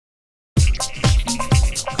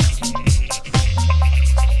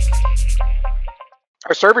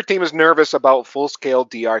server team is nervous about full-scale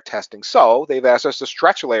DR testing, so they've asked us to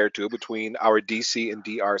stretch layer 2 between our DC and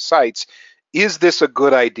DR sites. Is this a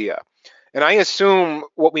good idea? And I assume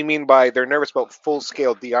what we mean by they're nervous about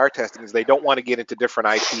full-scale DR testing is they don't want to get into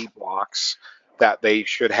different IP blocks that they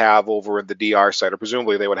should have over in the DR site, or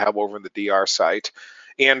presumably they would have over in the DR site,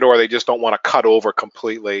 and or they just don't want to cut over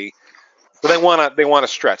completely. So they want to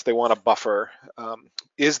stretch, they want to buffer.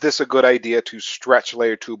 Is this a good idea to stretch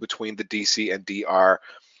layer 2 between the DC and DR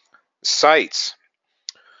sites?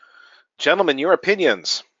 Gentlemen, your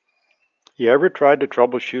opinions. You ever tried to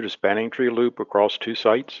troubleshoot a spanning tree loop across 2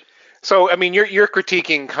 sites? So, I mean, you're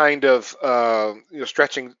critiquing kind of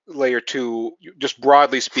stretching layer 2, just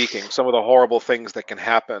broadly speaking, some of the horrible things that can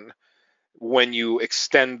happen when you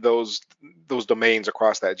extend those domains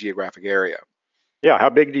across that geographic area. Yeah, how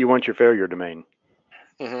big do you want your failure domain?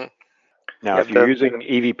 Mm-hmm. Now, if you're using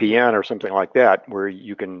EVPN or something like that, where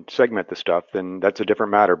you can segment the stuff, then that's a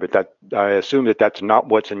different matter. But that, I assume that that's not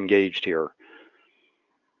what's engaged here.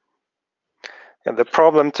 And the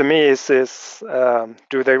problem to me is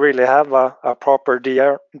do they really have a proper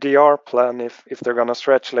DR plan if they're going to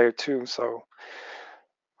stretch layer 2? So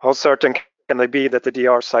how certain can they be that the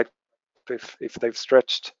DR site, if they've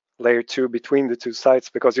stretched layer 2 between the 2 sites?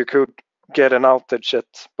 Because you could get an outage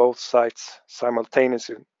at both sites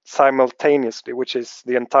simultaneously, which is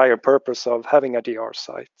the entire purpose of having a DR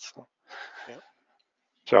site.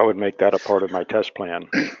 So I would make that a part of my test plan.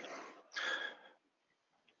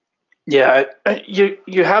 Yeah,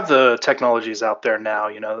 you have the technologies out there now.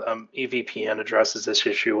 EVPN addresses this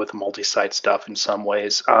issue with multi-site stuff in some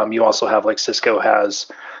ways. You also have, like, Cisco has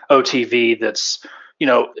OTV that's,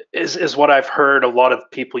 is what I've heard a lot of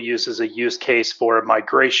people use as a use case for a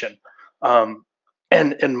migration. And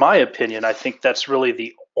in my opinion, I think that's really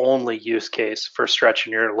the only use case for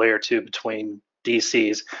stretching your layer 2 between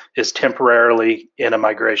DCs is temporarily in a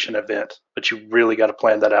migration event. But you really got to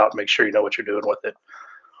plan that out and make sure you know what you're doing with it.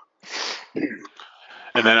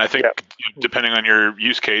 And then I think depending on your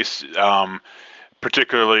use case,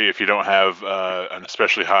 particularly if you don't have an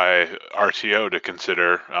especially high RTO to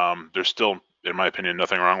consider, there's still, in my opinion,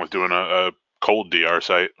 nothing wrong with doing a cold DR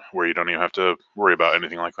site where you don't even have to worry about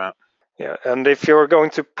anything like that. Yeah, and if you're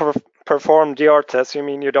going to perform DR tests, you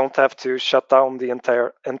mean you don't have to shut down the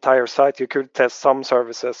entire site. You could test some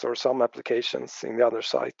services or some applications in the other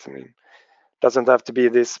site. I mean, it doesn't have to be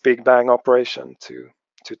this big bang operation to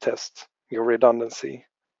test your redundancy.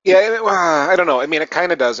 Yeah, I don't know. I mean, it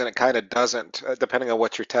kind of does and it kind of doesn't, depending on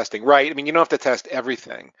what you're testing. Right. I mean, you don't have to test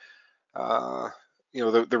everything.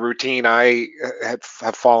 The routine I have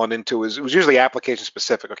fallen into it was usually application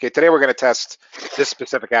specific. Okay, today we're going to test this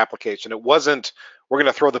specific application. It wasn't we're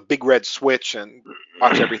going to throw the big red switch and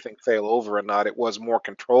watch everything fail over and not. It was more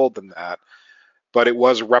controlled than that, but it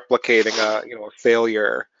was replicating a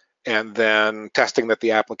failure and then testing that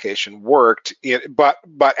the application worked, but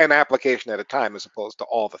an application at a time as opposed to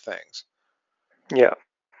all the things. Yeah,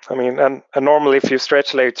 I mean, and normally if you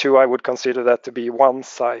stretch layer 2, I would consider that to be one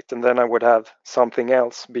site, and then I would have something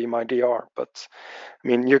else be my DR. But I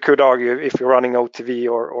mean, you could argue if you're running OTV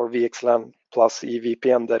or VXLAN plus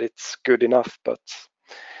EVPN that it's good enough, but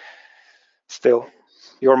still,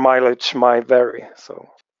 your mileage might vary. So.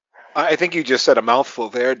 I think you just said a mouthful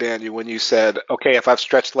there, Daniel, when you said, okay, if I've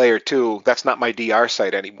stretched layer 2, that's not my DR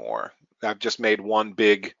site anymore. I've just made one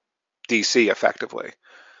big DC effectively.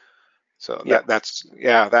 So that's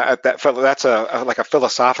like a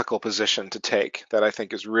philosophical position to take that I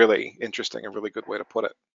think is really interesting, a really good way to put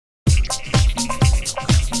it.